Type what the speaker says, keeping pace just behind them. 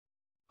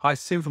Hi,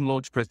 Sim from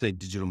LaunchPress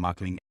Digital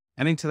Marketing.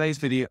 And in today's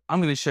video, I'm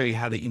going to show you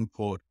how to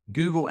import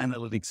Google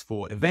Analytics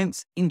for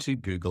events into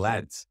Google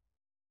Ads.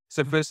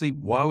 So firstly,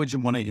 why would you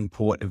want to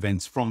import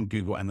events from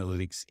Google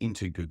Analytics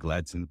into Google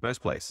Ads in the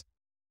first place?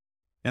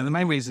 Now, the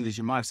main reason is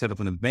you might have set up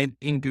an event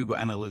in Google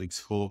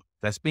Analytics for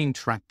that's being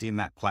tracked in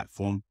that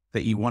platform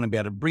that you want to be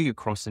able to bring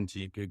across into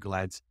your Google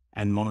Ads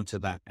and monitor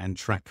that and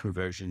track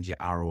conversions, your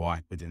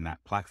ROI within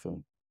that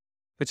platform.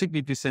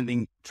 Particularly if you're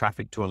sending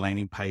traffic to a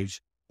landing page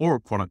or a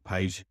product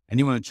page, and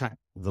you want to track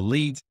the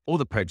leads or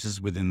the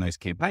purchases within those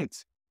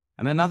campaigns.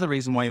 And another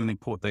reason why you want to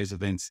import those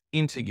events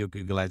into your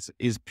Google Ads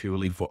is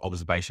purely for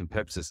observation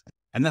purposes.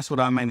 And that's what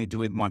I mainly do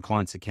with my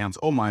clients' accounts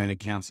or my own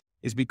accounts,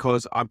 is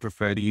because I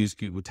prefer to use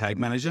Google Tag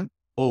Manager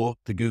or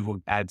the Google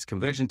Ads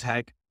conversion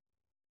tag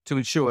to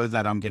ensure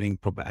that I'm getting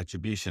proper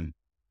attribution.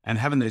 And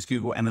having those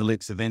Google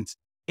Analytics events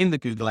in the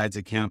Google Ads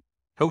account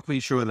helps me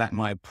ensure that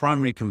my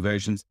primary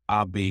conversions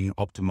are being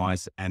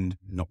optimized and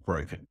not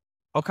broken.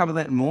 I'll cover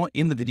that more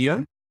in the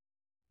video.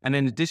 And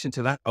in addition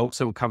to that, I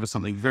also will cover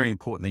something very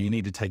important that you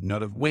need to take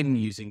note of when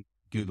using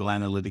Google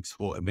Analytics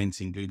for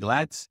events in Google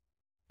Ads.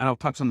 And I'll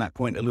touch on that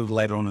point a little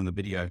later on in the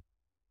video.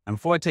 And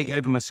before I take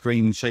over my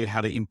screen and show you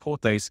how to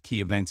import those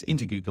key events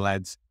into Google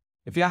Ads,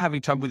 if you are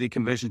having trouble with your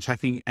conversion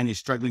tracking and you're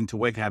struggling to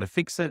work out how to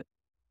fix it,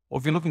 or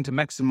if you're looking to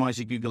maximize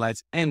your Google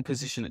Ads and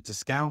position it to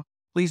scale,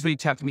 please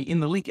reach out to me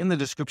in the link in the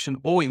description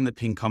or in the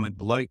pinned comment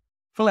below.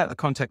 Fill out the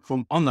contact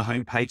form on the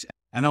homepage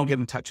and I'll get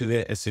in touch with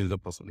you as soon as I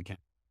possibly can.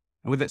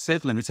 And with that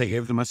said, let me take you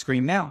over to my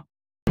screen now.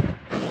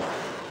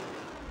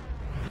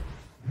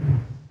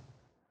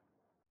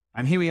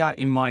 And here we are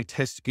in my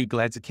test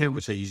Google Ads account,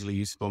 which I usually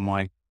use for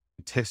my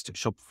test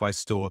Shopify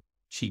store,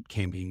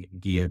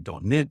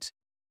 cheapcampinggear.net.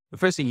 The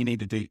first thing you need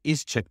to do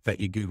is check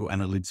that your Google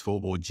Analytics 4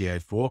 or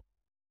GA4,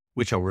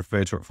 which I'll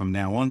refer to it from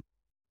now on,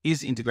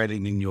 is integrated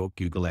in your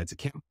Google Ads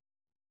account.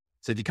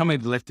 So if you come over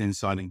to the left-hand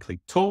side and click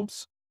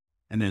Tools,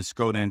 and then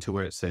scroll down to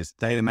where it says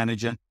Data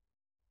Manager,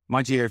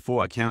 my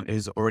GA4 account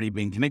has already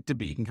been connected,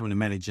 but you can come to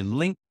Manage and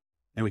Link,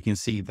 and we can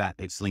see that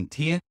it's linked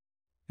here.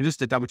 And just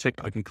to double check,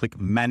 I can click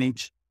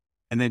Manage,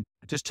 and then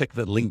just check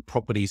that link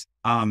properties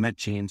are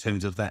matching in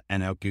terms of that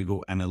and our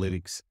Google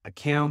Analytics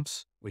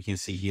account. We can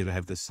see here to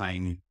have the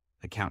same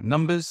account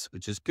numbers,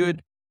 which is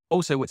good.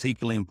 Also, what's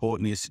equally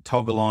important is to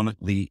toggle on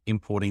the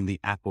importing the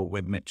Apple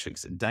Web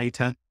Metrics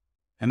data.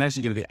 And as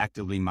you're going to be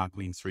actively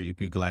marketing through your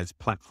Google Ads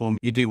platform,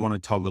 you do want to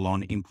toggle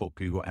on import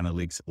Google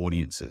Analytics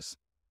audiences.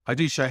 I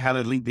do show how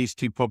to link these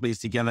two properties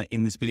together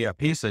in this video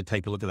up here, so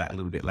take a look at that a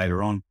little bit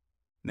later on.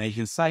 Now you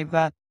can save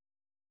that.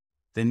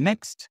 Then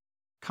next,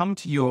 come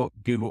to your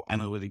Google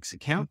Analytics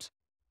account.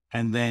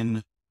 And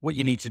then what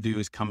you need to do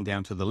is come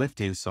down to the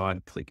left-hand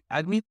side, click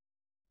Admin.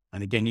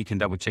 And again, you can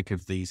double check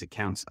if these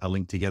accounts are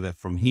linked together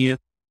from here.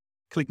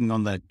 Clicking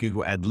on the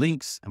Google Ad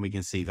links, and we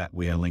can see that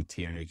we are linked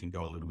here, and you can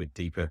go a little bit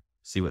deeper,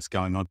 see what's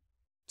going on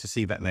to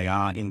see that they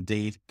are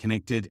indeed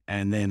connected.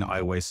 And then I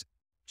always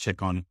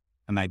check on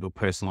enable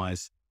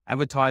personalized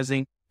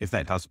advertising if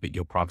that does fit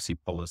your privacy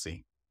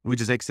policy. We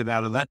just exit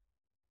out of that.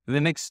 And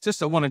then next,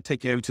 I want to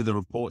take you over to the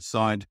report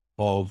side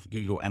of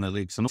Google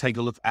Analytics and take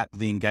a look at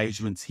the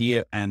engagements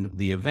here and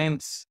the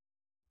events.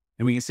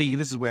 And we can see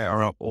this is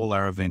where all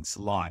our events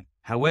lie.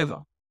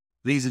 However,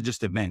 these are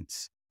just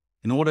events.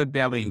 In order to be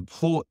able to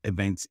import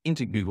events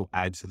into Google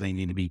Ads, they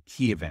need to be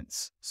key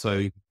events.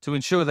 So to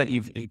ensure that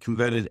you've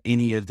converted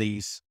any of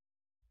these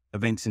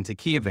events into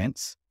key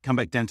events, come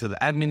back down to the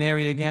admin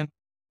area again,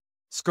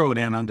 scroll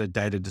down under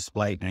data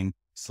display and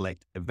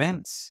select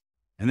events.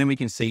 And then we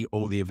can see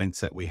all the events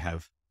that we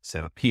have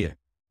set up here.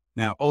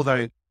 Now,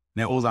 although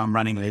I'm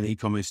running an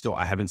e-commerce store,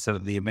 I haven't set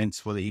up the events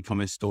for the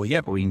e-commerce store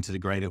yet, but we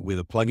integrate it with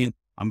a plugin.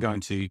 I'm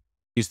going to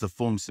use the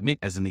form submit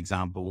as an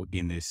example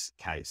in this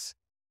case.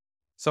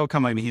 So I'll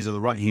come over here to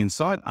the right-hand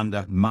side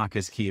under Mark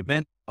as Key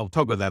Event. I'll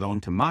toggle that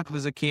on to mark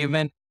as a key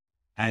event,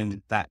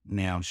 and that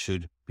now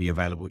should be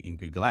available in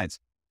Google Ads.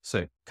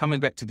 So coming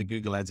back to the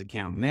Google Ads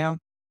account now,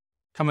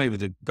 come over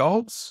to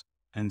Goals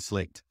and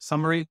select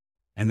Summary,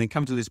 and then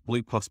come to this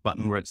blue plus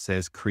button where it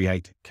says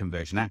Create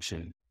Conversion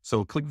Action. So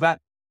we'll click that,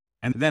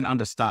 and then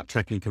under Start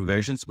Tracking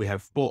Conversions, we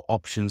have 4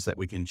 options that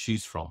we can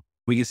choose from.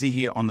 We can see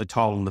here on the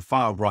tile on the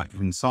far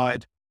right-hand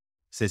side,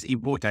 says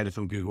import data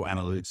from Google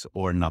Analytics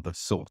or another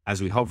source.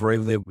 As we hover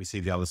over there, we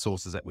see the other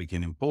sources that we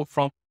can import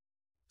from.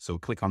 So we'll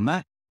click on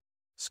that.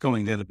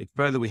 Scrolling down a bit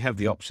further, we have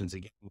the options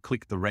again. We'll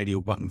click the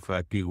radial button for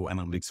our Google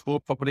Analytics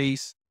 4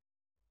 properties,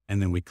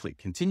 and then we click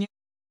continue.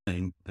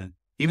 And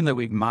even though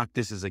we've marked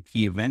this as a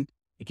key event,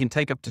 it can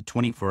take up to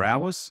 24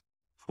 hours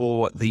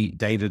for the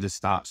data to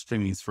start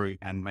streaming through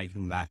and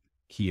making that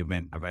key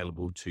event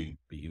available to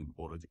be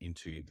imported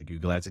into the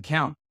Google Ads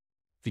account.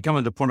 If you come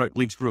into product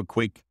links real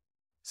quick,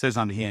 says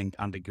under here,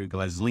 under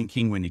Google Ads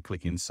linking, when you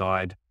click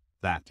inside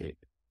that, it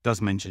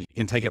does mention it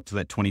can take up to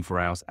that 24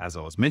 hours, as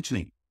I was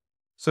mentioning.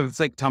 So it's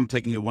like I'm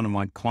taking one of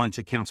my client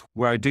accounts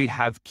where I do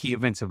have key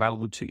events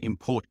available to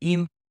import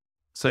in.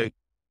 So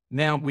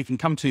now we can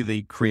come to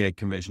the Create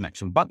Conversion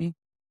Action button,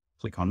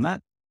 click on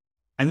that.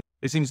 And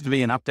there seems to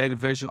be an updated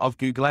version of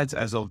Google Ads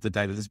as of the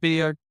date of this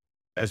video.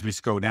 As we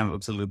scroll down, it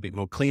looks a little bit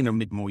more cleaner, a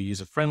bit more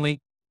user-friendly,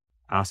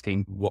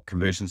 asking what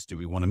conversions do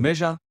we want to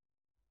measure.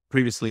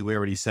 Previously, we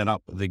already set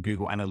up the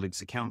Google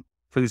Analytics account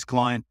for this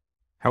client.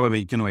 However,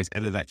 you can always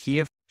edit that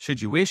here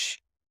should you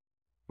wish,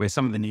 where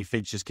some of the new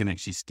features can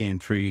actually scan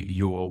through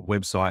your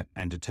website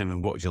and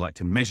determine what would you like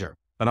to measure.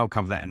 But I'll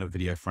cover that in a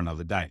video for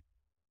another day.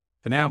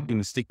 For now, I'm going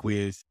to stick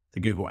with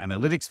the Google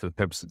Analytics for the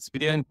purpose of this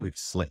video. We've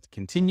select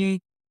continue.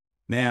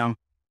 Now,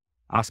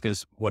 ask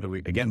us, what do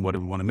we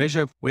want to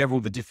measure? We have all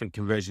the different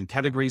conversion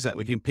categories that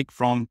we can pick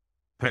from: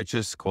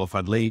 purchase,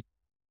 qualified lead,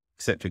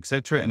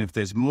 etc. And if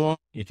there's more,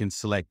 you can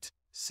select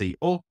see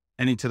all.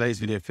 And in today's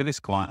video for this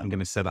client, I'm going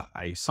to set up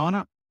a sign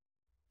up.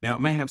 Now,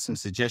 it may have some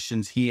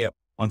suggestions here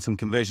on some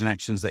conversion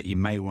actions that you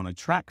may want to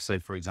track. So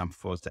for example,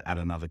 if I was to add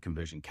another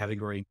conversion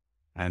category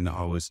and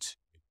I was to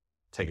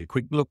take a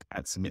quick look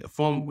at submit a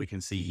form, we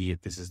can see here,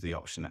 this is the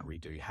option that we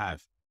do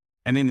have.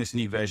 And in this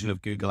new version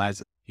of Google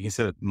Ads, you can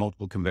set up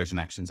multiple conversion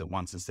actions at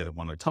once instead of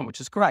one at a time, which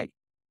is great.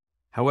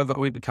 However,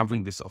 we'll be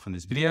covering this off in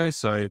this video,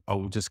 so I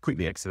will just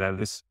quickly exit out of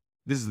this.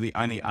 This is the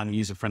only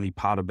user-friendly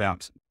part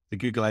about the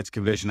Google Ads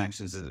conversion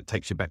actions, is it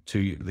takes you back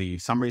to the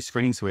summary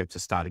screen. So we have to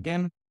start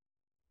again,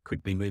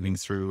 quickly moving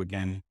through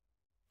again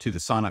to the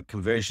sign up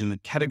conversion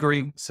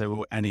category. So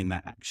we'll add in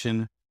that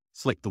action,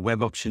 select the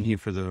web option here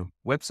for the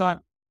website,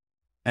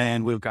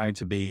 and we're going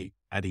to be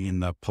adding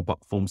in the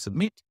pop-up form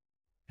submit.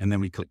 And then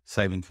we click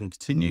save and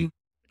continue.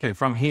 Okay,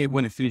 from here,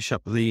 we're going to finish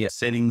up the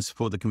settings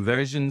for the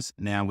conversions.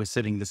 Now we're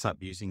setting this up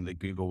using the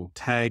Google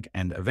tag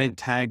and event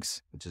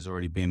tags, which has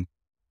already been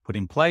put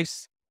in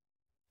place.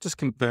 Just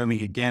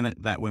confirming again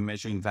that we're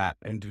measuring that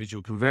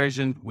individual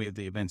conversion with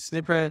the event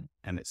snippet,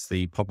 and it's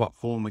the pop-up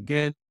form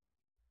again.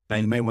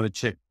 Then you may want to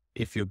check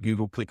if your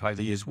Google Click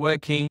ID is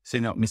working, so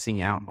you're not missing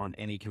out on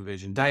any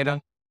conversion data.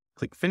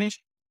 Click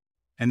finish.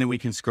 And then we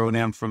can scroll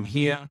down from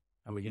here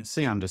and we can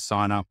see under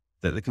sign up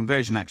that the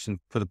conversion action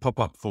for the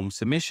pop-up form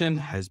submission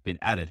has been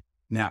added.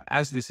 Now,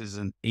 as this is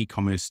an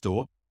e-commerce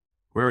store,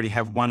 we already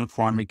have one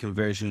primary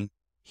conversion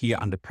here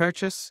under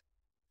purchase.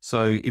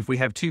 So if we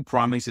have two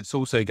primaries, it's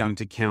also going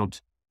to count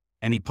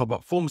any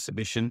pop-up form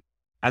submission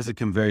as a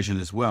conversion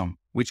as well,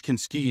 which can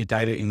skew your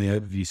data in the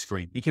overview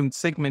screen. You can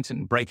segment it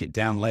and break it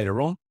down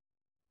later on,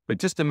 but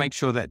just to make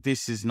sure that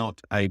this is not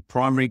a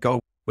primary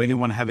goal, we don't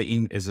want to have it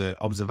in as an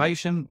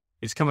observation.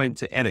 It's coming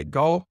to edit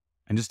goal.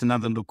 And just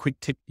another little quick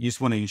tip, you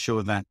just want to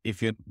ensure that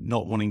if you're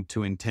not wanting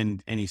to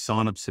intend any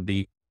signups to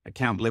be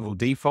account level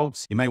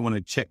defaults, you may want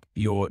to check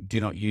your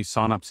do not use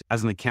signups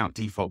as an account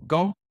default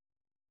goal.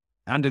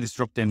 Under this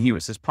drop down here,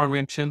 it says primary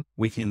action.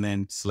 We can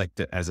then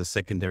select it as a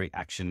secondary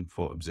action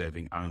for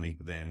observing only.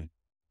 Then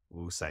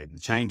we'll save the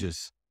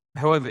changes.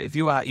 However, if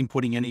you are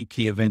importing any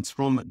key events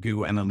from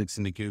Google Analytics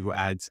into Google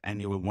Ads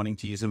and you're wanting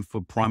to use them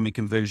for primary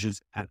conversions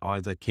at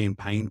either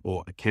campaign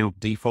or account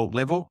default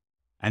level,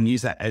 and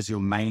use that as your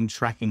main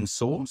tracking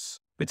source,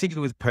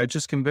 particularly with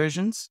purchase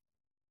conversions,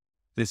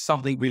 there's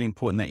something really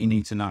important that you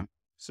need to know.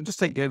 So just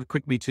take over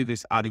quickly to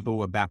this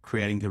article about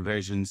creating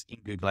conversions in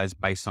Google Ads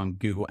based on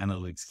Google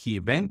Analytics key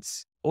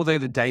events. Although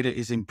the data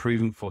is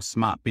improving for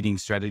smart bidding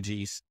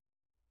strategies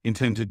in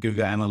terms of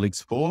Google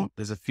Analytics 4,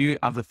 there's a few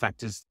other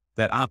factors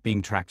that aren't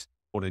being tracked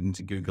or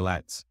into Google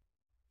Ads.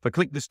 If I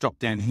click this drop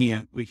down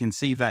here, we can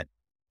see that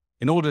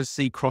in order to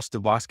see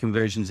cross-device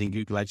conversions in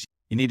Google Ads,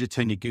 you need to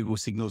turn your Google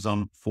signals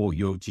on for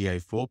your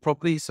GA4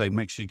 properly. So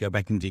make sure you go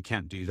back into your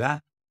account, do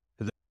that.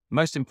 But the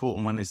most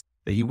important one is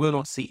that you will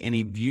not see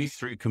any view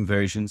through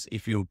conversions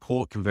if you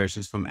import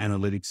conversions from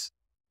analytics,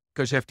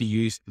 because you have to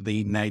use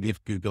the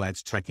native Google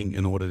Ads tracking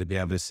in order to be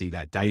able to see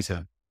that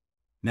data.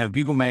 Now,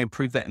 Google may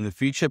improve that in the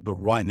future, but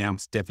right now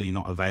it's definitely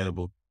not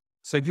available.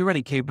 So if you're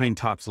running campaign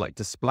types like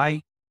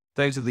display,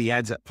 those are the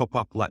ads that pop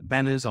up like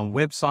banners on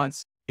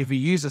websites. If a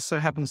user so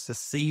happens to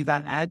see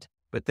that ad,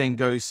 but then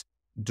goes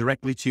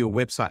directly to your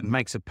website and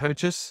makes a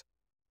purchase,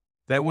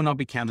 that will not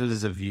be counted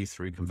as a view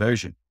through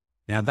conversion.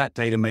 Now that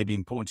data may be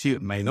important to you,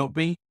 it may not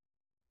be,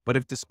 but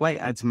if display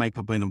ads make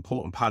up an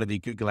important part of your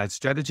Google Ads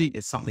strategy,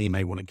 it's something you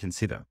may want to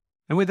consider.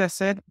 And with that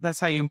said,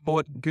 that's how you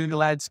import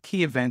Google Ads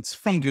key events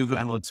from Google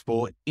Analytics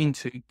 4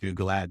 into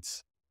Google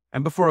Ads.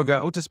 And before I go,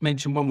 I'll just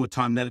mention one more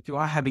time that if you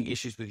are having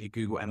issues with your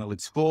Google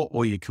Analytics 4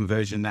 or your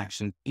conversion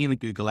action in the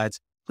Google Ads,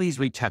 please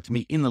reach out to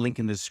me in the link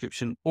in the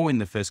description or in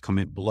the first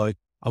comment below.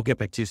 I'll get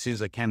back to you as soon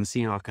as I can and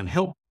see how I can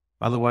help.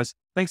 Otherwise,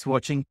 thanks for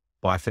watching.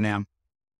 Bye for now.